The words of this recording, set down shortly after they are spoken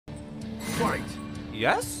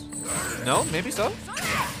Yes? No? Maybe so?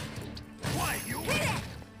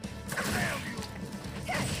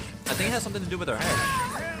 I think it has something to do with her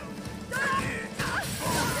hair.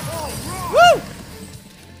 Woo!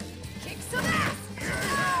 Kick some ass.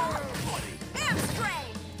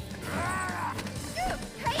 Hamstring.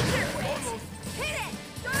 Take your wit. Hit it.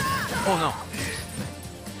 Oh no.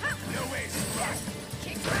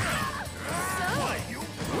 Kick some ass. So.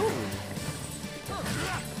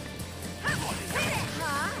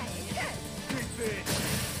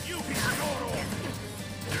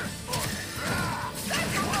 Hit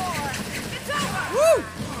it high. It's over. Woo!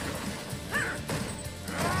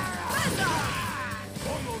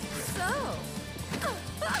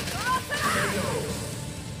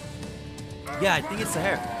 Yeah, I think it's the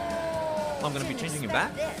hair. Oh, I'm gonna be changing it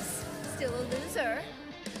back? This. Still a loser.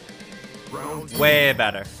 Way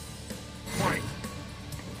better.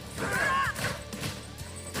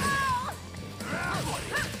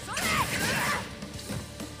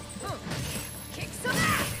 Kick some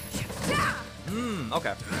ass.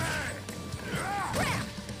 Okay.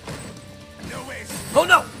 Oh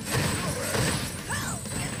no!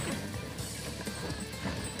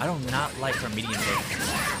 I do not like her medium kick.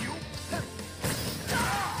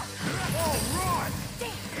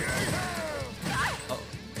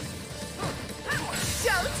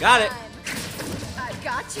 Got it. I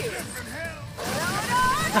got you.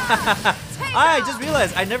 I just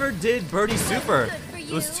realized I never did Birdie Super. It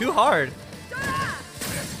was too hard. Now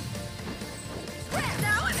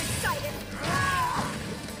I'm excited.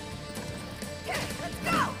 Let's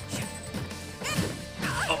go.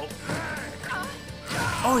 Oh.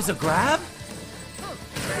 Oh, it's a grab?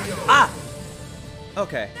 Ah!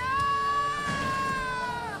 Okay.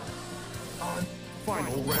 On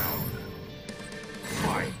final round.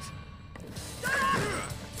 Fight.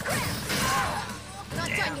 Not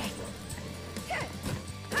done yet.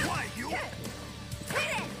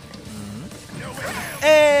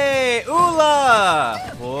 Hey,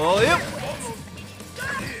 Ula! Pull you.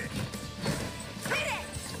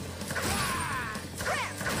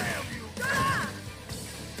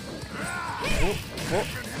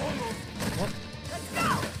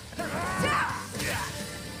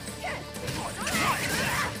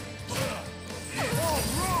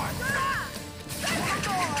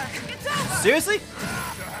 Seriously?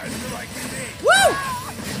 Woo!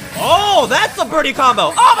 Oh, that's a birdie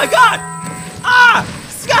combo! Oh my god! Ah!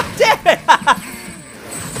 God damn it!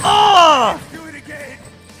 Oh! Do it again.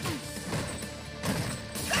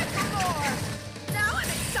 Now I'm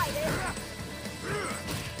excited.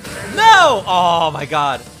 No! Oh my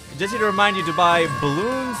god. Just need to remind you to buy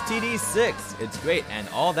Balloons TD6. It's great and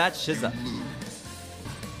all that shizza.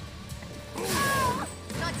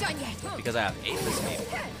 Not done yet. Because I have 8 this game.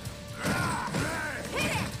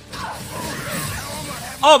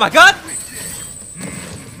 Oh my god!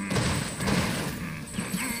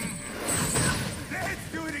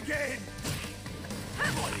 Let's do it again.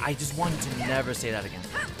 I just wanted to never say that again.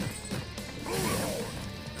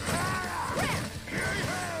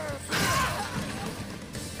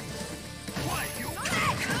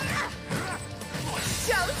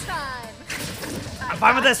 Showtime. I'm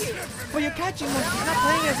fine with this! But you're catching monkeys, you're not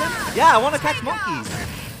playing as them. Yeah, I want to catch monkeys.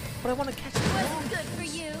 But I want to catch them. Wasn't good for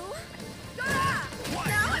you.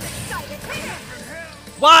 Now I'm excited.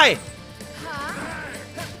 Why? Huh?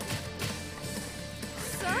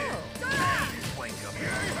 So.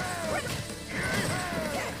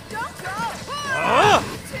 Don't go.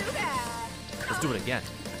 Too bad. Let's do it again.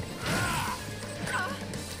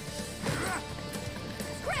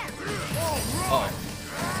 Oh.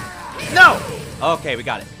 No! Okay, we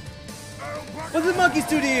got it. What did the monkeys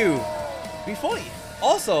do to you? Be funny.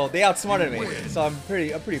 Also, they outsmarted me, so I'm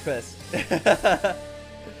pretty pissed.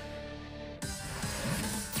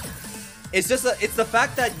 It's the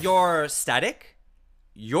fact that you're static.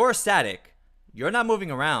 You're static. You're not moving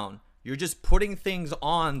around. You're just putting things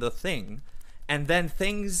on the thing, and then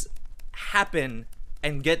things happen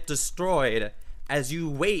and get destroyed as you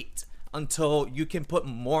wait until you can put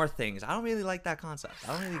more things. I don't really like that concept. It's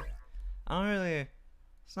not really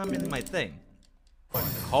my thing.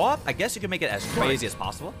 Co-op? I guess you can make it as crazy as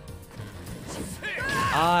possible.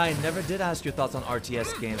 I never did ask your thoughts on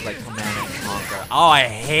RTS games like Command and Conquer. Oh, I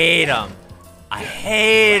hate them. I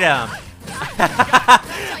hate them.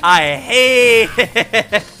 I hate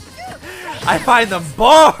it. I find them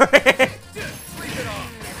boring.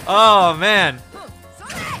 Oh, man.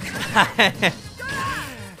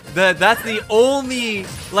 That's the only...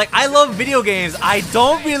 Like, I love video games. I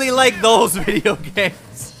don't really like those video games.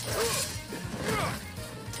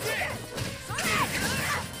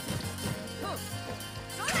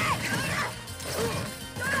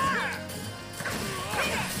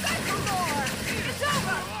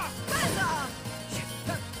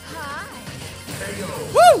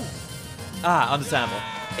 Understandable.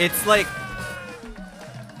 It's like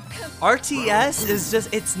RTS is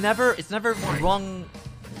just it's never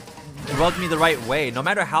rubbed me the right way. No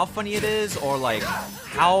matter how funny it is or like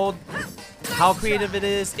how creative it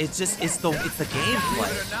is, it's the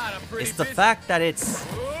gameplay. It's the fact that it's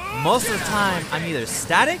most of the time I'm either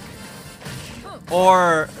static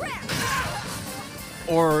or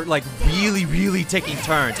like really taking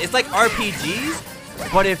turns. It's like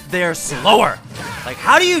RPGs, but if they're slower. Like,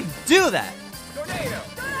 how do you do that?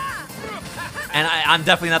 And I'm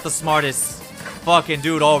definitely not the smartest fucking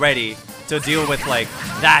dude already to deal with like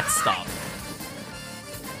that stuff.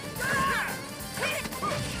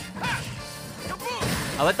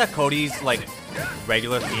 I like that Cody's like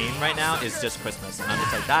regular theme right now is just Christmas, and I'm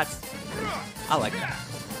just like, I like that.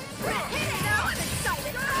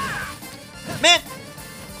 Man!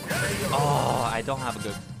 Oh, I don't have a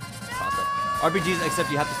good process. RPGs,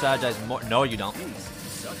 except you have to strategize more. No, you don't.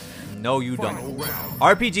 No, you don't.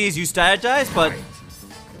 RPGs, you strategize, but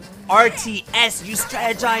RTS, you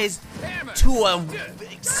strategize to a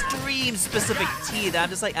extreme specific T that I'm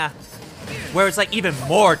just like, where it's like even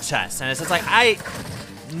more chess, and it's just like,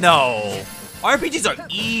 no. RPGs are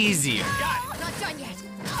easier.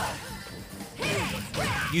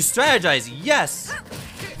 You strategize, yes.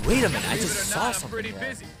 Wait a minute, I just saw something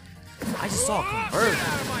there. I just saw a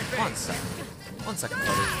conversion. One second,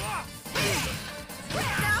 buddy.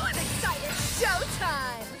 Now I'm excited.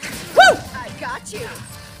 Showtime. Woo! I got you.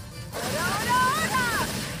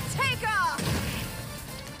 Take off.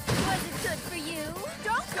 Was it good for you?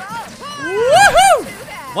 Don't go. Woohoo!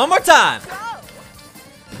 One more time.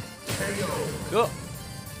 Go. Go.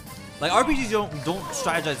 Like RPGs don't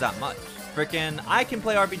strategize that much. Freaking, I can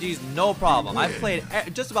play RPGs no problem. I've played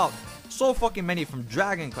just about so fucking many, from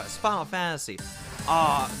Dragon Quest, Final Fantasy,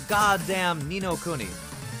 goddamn Nino Kuni,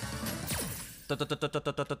 the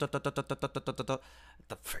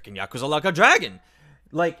freaking Yakuza Like a Dragon.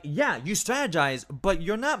 Like, yeah, you strategize, but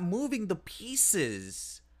you're not moving the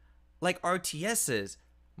pieces like RTSs.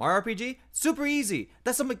 Mario RPG, super easy.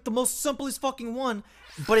 That's like the most simplest fucking one,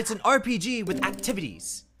 but it's an RPG with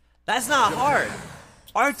activities. That's not hard.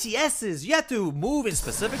 RTSs, you have to move in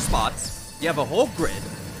specific spots. You have a whole grid.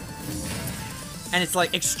 And it's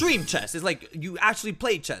like extreme chess. It's like you actually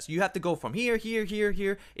play chess. You have to go from here, here, here,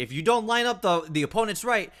 here. If you don't line up the opponent's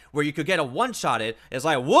right, where you could get a one-shotted, it's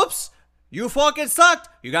like, whoops, you fucking sucked.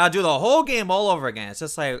 You gotta do the whole game all over again. It's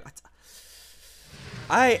just like,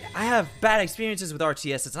 I have bad experiences with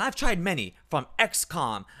RTSs, and I've tried many, from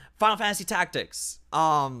XCOM, Final Fantasy Tactics,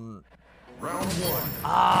 Round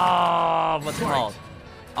 1. what's it called?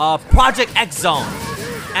 Project X Zone.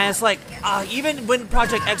 And it's like, even when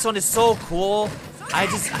Project X Zone is so cool,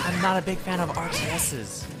 I'm not a big fan of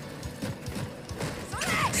RTSs.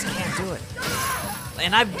 I just can't do it.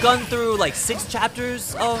 And I've gone through like 6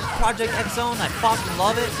 chapters of Project X Zone. I fucking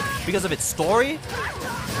love it because of its story.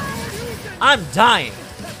 I'm dying.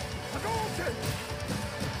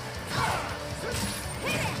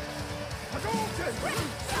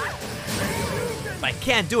 I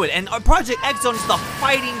can't do it. And Project X Zone is the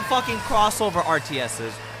fighting fucking crossover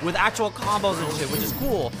RTSs with actual combos and shit, which is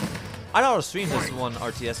cool. I know how to stream this one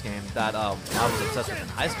RTS game that I was obsessed with in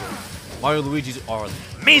high school. Mario Luigi's are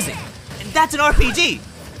amazing, and that's an RPG.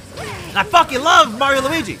 And I fucking love Mario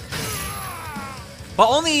Luigi, but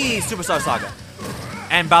only Superstar Saga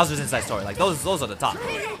and Bowser's Inside Story. Like those are the top.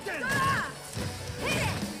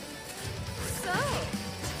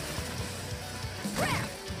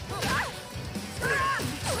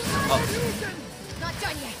 Not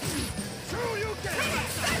done yet.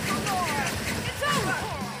 It's over.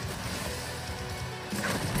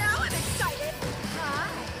 Now I'm excited. Hi.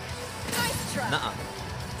 Nice try. Nuh-uh.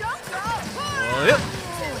 Don't go. Oh, yep.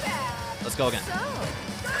 Too bad. Let's go again. So.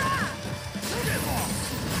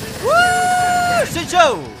 Woo!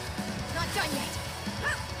 Shincho! Not done yet.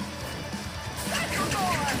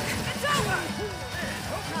 It's over.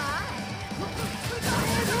 Hi.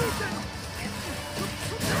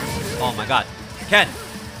 Oh my god. Ken!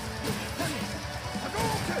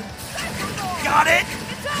 Got it!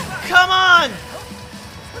 Come on!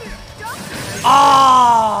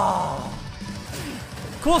 Oh!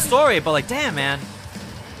 Cool story, but like, damn, man.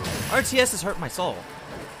 RTS has hurt my soul.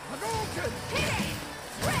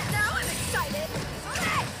 Now I'm excited.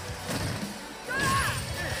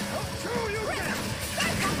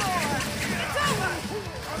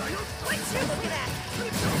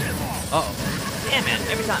 Uh-oh. Damn, man,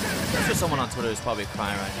 every time. I'm sure someone on Twitter is probably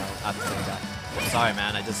crying right now after saying that. I'm sorry,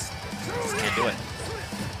 man, I just can't do it.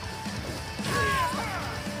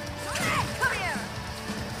 Come here.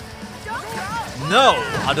 Don't go. No!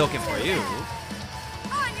 Hadouken for you.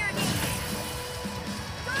 On your knees.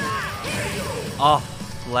 Oh,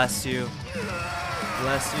 bless you.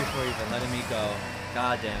 Bless you for even letting me go.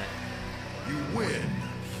 God damn it. You win.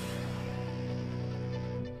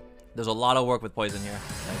 There's a lot of work with poison here.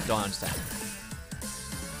 I don't understand.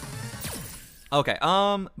 Okay,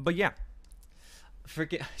 but yeah.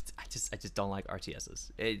 Forget. I just don't like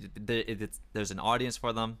RTSs. There's an audience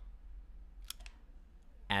for them,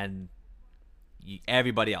 and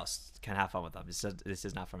everybody else can have fun with them. This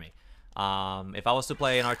is not for me. If I was to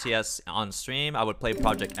play an RTS on stream, I would play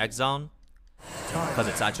Project X Zone because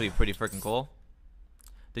it's actually pretty freaking cool.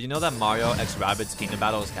 Did you know that Mario X Rabbids Kingdom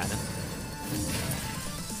Battle is canon?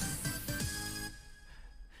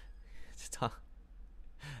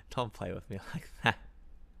 Don't play with me like that.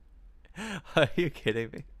 Are you kidding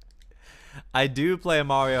me? I do play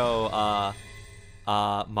Mario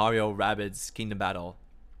Rabbids Kingdom Battle.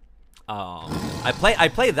 I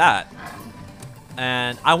play that,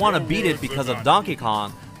 and I want to beat it because of Donkey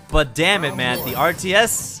Kong. But damn it, man, the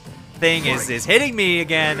RTS thing is hitting me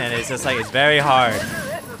again, and it's just like it's very hard.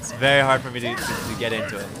 It's very hard for me to get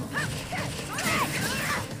into it.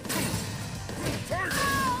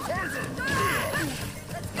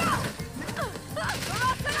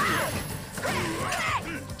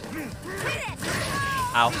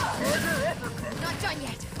 Ow. Not done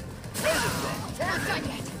yet. Not done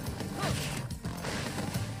yet.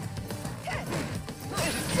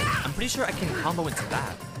 I'm pretty sure I can combo into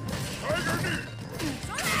that.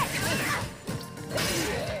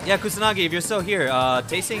 Yeah, Kusanagi, if you're still here,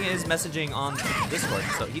 Tasting is messaging on Discord,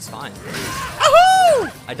 so he's fine. Ahoo!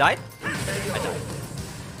 I died? I died.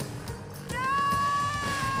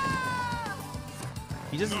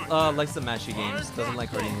 He just likes the mashy games, doesn't like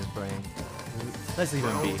hurting his brain. Let's leave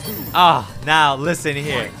him be. Ah, now listen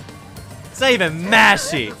here. It's not even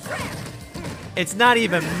mashy. It's not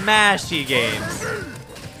even mashy games.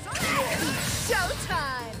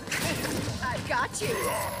 Showtime! I got you.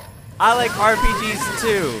 I like RPGs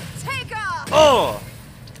too. Take off. Oh!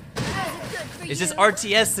 Was it good for It's you? just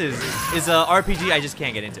RTSs is a RPG I just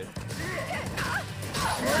can't get into.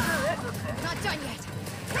 Not done yet.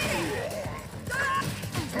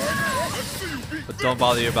 But don't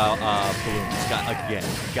bother you about balloons. Again,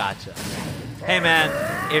 gotcha. Hey man,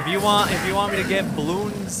 if you want me to get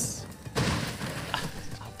balloons,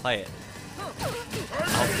 I'll play it.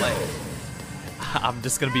 I'll play it. I'm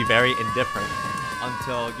just gonna be very indifferent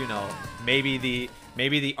until, you know, maybe the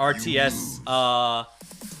RTS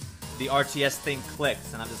thing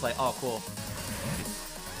clicks and I'm just like, oh cool.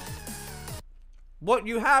 What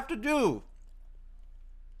you have to do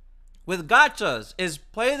with gachas is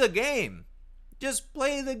play the game. Just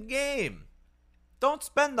play the game. Don't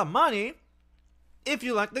spend the money if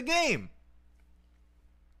you like the game.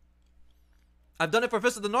 I've done it for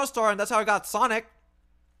Fist of the North Star, and that's how I got Sonic.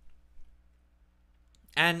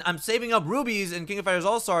 And I'm saving up rubies in King of Fighters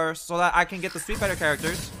All-Star so that I can get the Street Fighter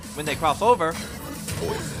characters when they cross over.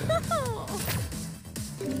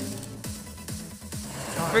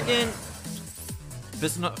 Freaking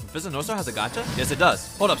Fist of the North Star has a gacha? Yes, it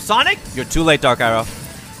does. Hold up, Sonic? You're too late, Dark Arrow.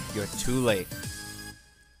 You're too late.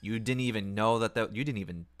 You didn't even know that you didn't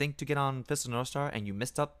even think to get on Fist of the North Star, and you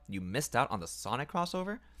missed out on the Sonic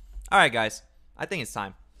crossover. All right, guys, I think it's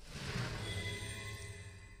time.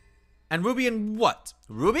 And Ruby and what?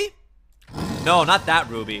 Ruby? No, not that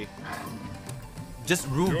Ruby. Just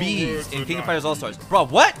rubies in King of Fighters All Stars. Bro,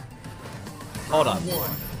 what? Hold on.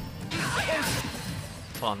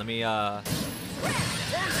 Hold on, let me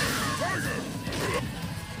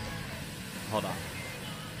hold on.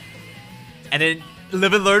 And then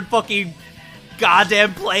Live and Learn fucking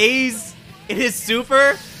goddamn plays in his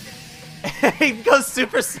super. He goes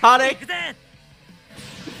supersonic.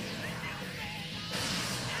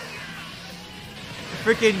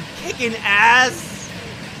 Freaking kicking ass.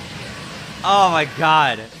 Oh my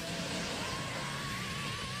god.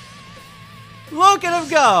 Look at him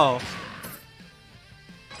go.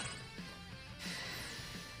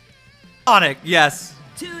 Onic, yes.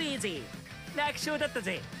 Too easy. 楽勝だった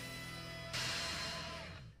ぜ。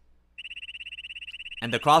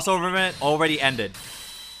 And the crossover event already ended.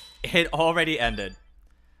 It already ended.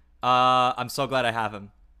 I'm so glad I have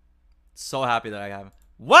him. So happy that I have him.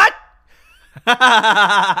 What?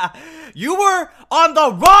 You were on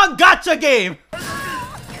the wrong gacha game.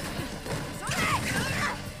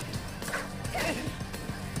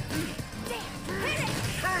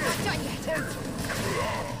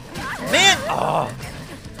 Man, oh.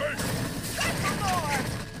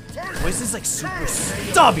 Why is this like super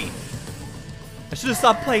stubby? I should have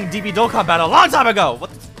stopped playing DB Dokkan Battle a long time ago.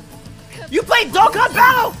 What? You played Dokkan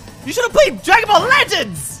Battle? You should have played Dragon Ball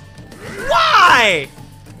Legends. Why?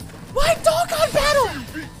 Why Dokkan Battle?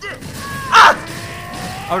 Ah!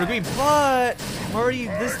 I would agree, but I'm already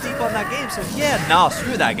this deep on that game, so yeah, no,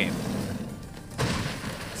 screw that game.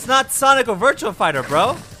 It's not Sonic or Virtua Fighter,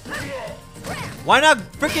 bro. Why not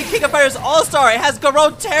freaking King of Fighters All-Star? It has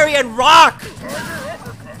Garou, Terry, and Rock!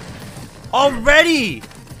 Already!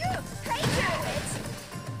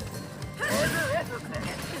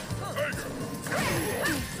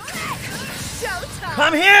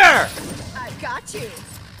 Come here! I got you.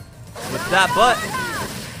 With that butt.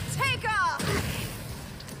 Take off.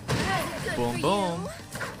 Good Boom, for boom. you.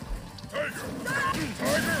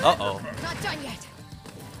 Uh-oh. Not done yet.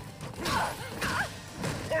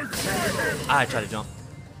 I tried to jump.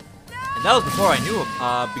 And that was before I knew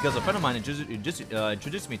because a friend of mine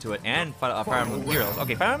introduced me to it and Fire Emblem Heroes.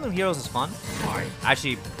 Okay, Fire Emblem Heroes is fun.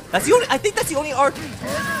 Actually, that's the only. I think that's the only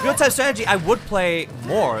real-time strategy I would play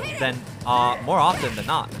more often than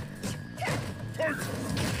not.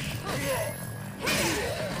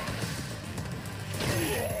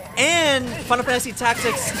 And Final Fantasy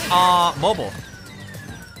Tactics mobile.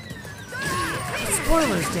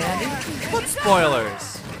 Spoilers, Dandy. What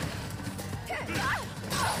spoilers?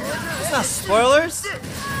 It's not spoilers.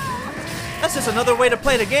 That's just another way to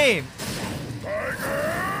play the game.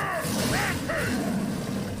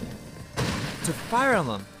 To Fire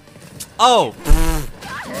Emblem. Oh,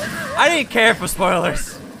 I didn't care for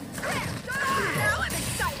spoilers.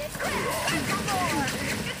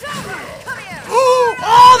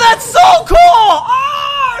 Oh, that's so cool!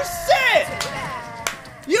 Oh, shit!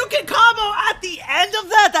 You can combo at the end of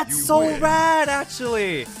that? That's so rad,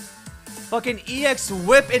 actually. Fucking EX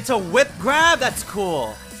whip into whip grab? That's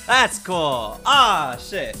cool. That's cool. Ah,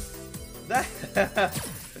 shit.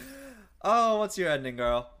 Oh, what's your ending,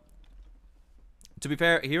 girl? To be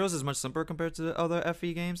fair, Heroes is much simpler compared to the other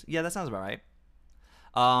FE games. Yeah, that sounds about right.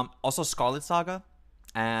 Also Scarlet Saga.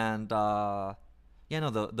 And, yeah, no,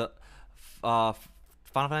 the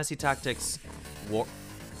Final Fantasy Tactics War...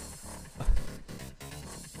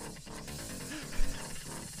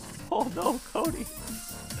 Oh no, Cody.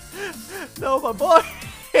 No, my boy.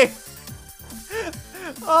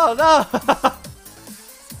 Oh no.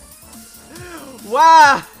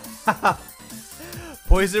 Wow.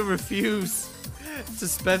 Poison refused to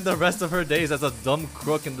spend the rest of her days as a dumb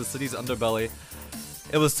crook in the city's underbelly.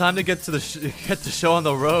 It was time to get to get the show on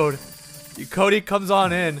the road. Cody comes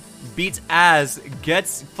on in, beats ass,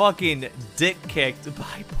 gets fucking dick kicked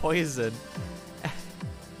by Poison.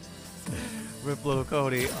 Rip little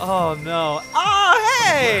Cody. Oh no. Oh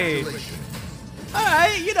hey!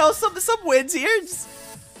 Alright, you know, some wins here. Just,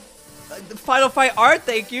 the Final Fight art,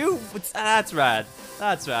 thank you. That's rad.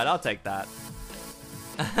 That's rad. I'll take that.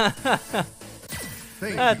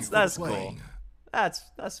 That's cool.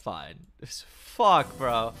 That's fine. Fuck,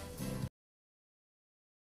 bro.